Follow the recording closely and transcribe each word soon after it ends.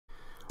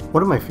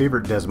One of my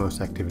favorite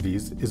Desmos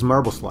activities is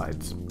marble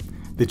slides.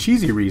 The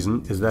cheesy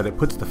reason is that it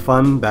puts the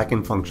fun back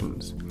in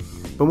functions.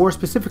 But more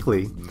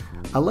specifically,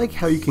 I like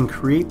how you can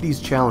create these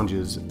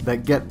challenges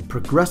that get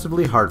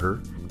progressively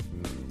harder,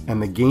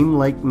 and the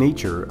game-like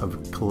nature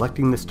of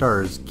collecting the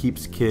stars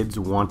keeps kids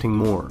wanting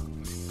more.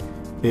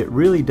 It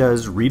really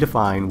does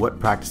redefine what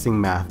practicing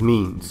math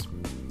means.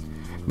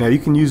 Now you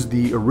can use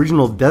the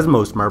original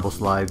Desmos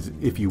Marbleslides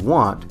if you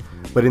want,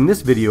 but in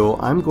this video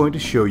I'm going to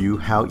show you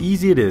how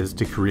easy it is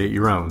to create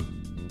your own.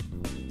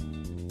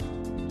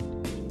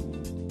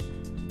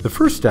 The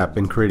first step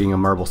in creating a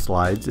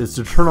Marbleslides is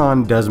to turn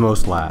on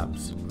Desmos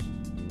Labs.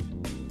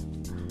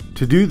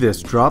 To do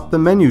this, drop the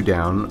menu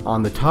down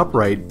on the top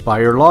right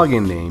by your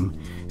login name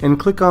and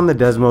click on the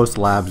Desmos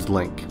Labs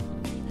link.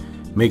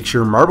 Make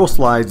sure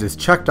Marbleslides is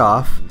checked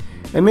off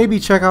and maybe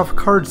check off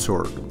Card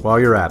Sort while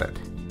you're at it.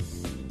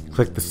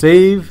 Click the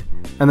Save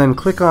and then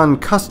click on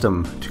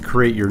Custom to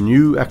create your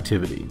new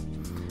activity.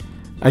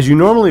 As you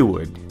normally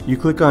would, you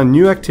click on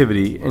New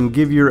Activity and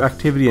give your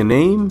activity a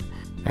name,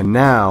 and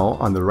now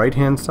on the right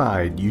hand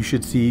side you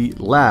should see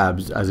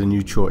Labs as a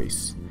new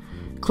choice.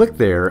 Click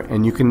there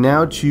and you can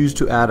now choose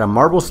to add a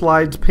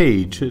Marbleslides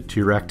page to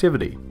your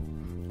activity.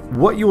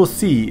 What you will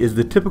see is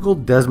the typical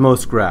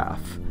Desmos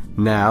graph,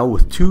 now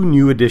with two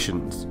new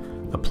additions: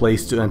 a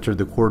place to enter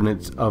the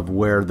coordinates of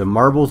where the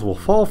marbles will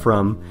fall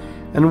from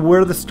and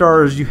where the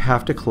stars you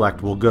have to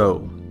collect will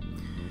go.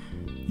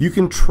 You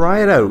can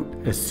try it out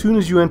as soon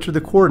as you enter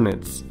the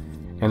coordinates,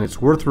 and it's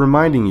worth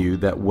reminding you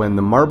that when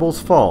the marbles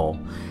fall,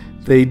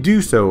 they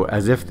do so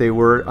as if they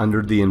were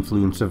under the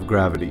influence of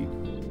gravity.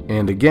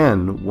 And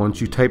again, once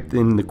you type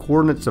in the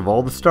coordinates of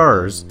all the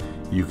stars,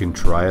 you can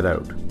try it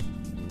out.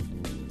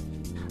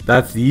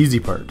 That's the easy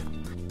part.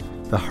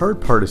 The hard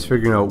part is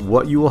figuring out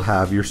what you will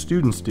have your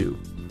students do.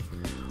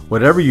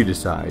 Whatever you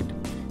decide,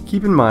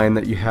 keep in mind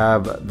that you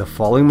have the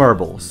falling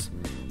marbles.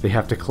 They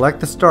have to collect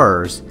the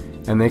stars,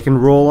 and they can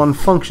roll on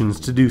functions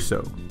to do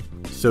so.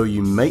 So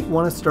you might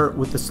want to start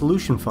with the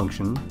solution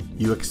function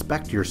you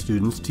expect your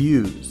students to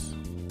use.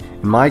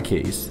 In my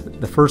case,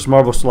 the first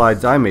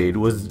Marbleslides I made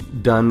was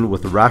done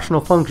with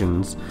rational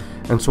functions,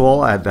 and so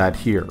I'll add that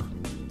here.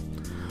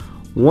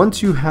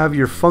 Once you have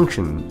your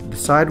function,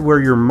 decide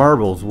where your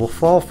marbles will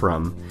fall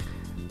from,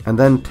 and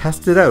then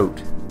test it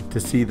out to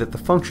see that the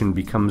function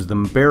becomes the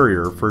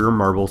barrier for your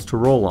marbles to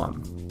roll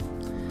on.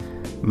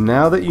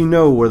 Now that you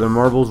know where the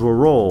marbles will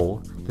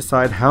roll,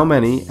 decide how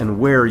many and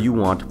where you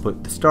want to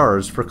put the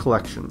stars for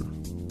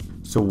collection.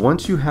 So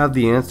once you have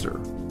the answer,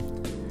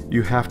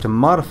 you have to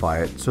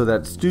modify it so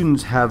that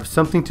students have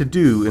something to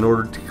do in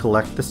order to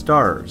collect the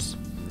stars.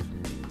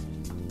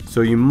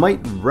 So you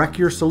might wreck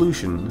your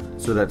solution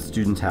so that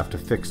students have to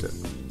fix it.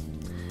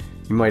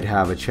 You might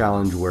have a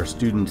challenge where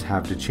students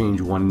have to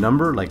change one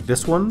number, like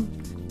this one.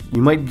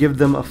 You might give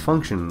them a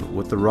function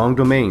with the wrong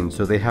domain,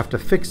 so they have to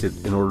fix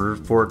it in order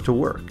for it to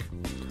work.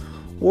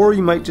 Or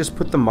you might just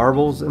put the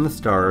marbles and the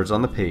stars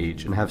on the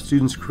page and have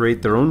students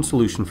create their own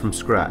solution from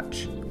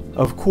scratch.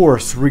 Of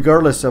course,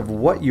 regardless of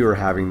what you are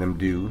having them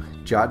do,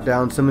 jot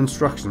down some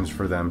instructions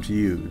for them to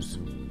use.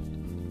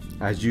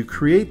 As you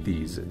create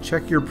these,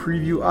 check your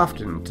preview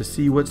often to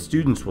see what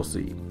students will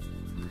see.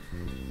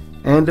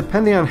 And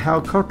depending on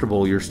how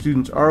comfortable your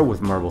students are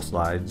with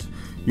Marbleslides,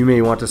 you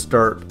may want to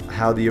start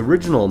how the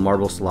original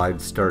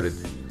Marbleslides started,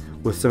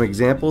 with some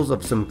examples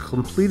of some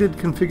completed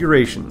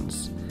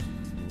configurations,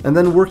 and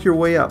then work your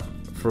way up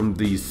from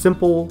these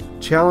simple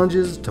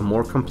challenges to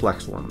more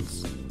complex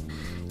ones.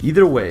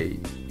 Either way,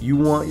 you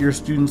want your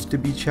students to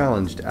be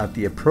challenged at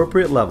the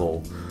appropriate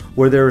level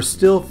where there is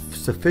still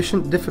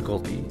sufficient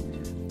difficulty,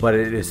 but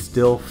it is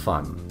still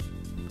fun.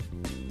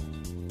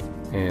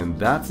 And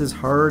that's as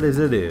hard as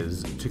it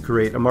is to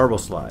create a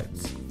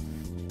Marbleslides.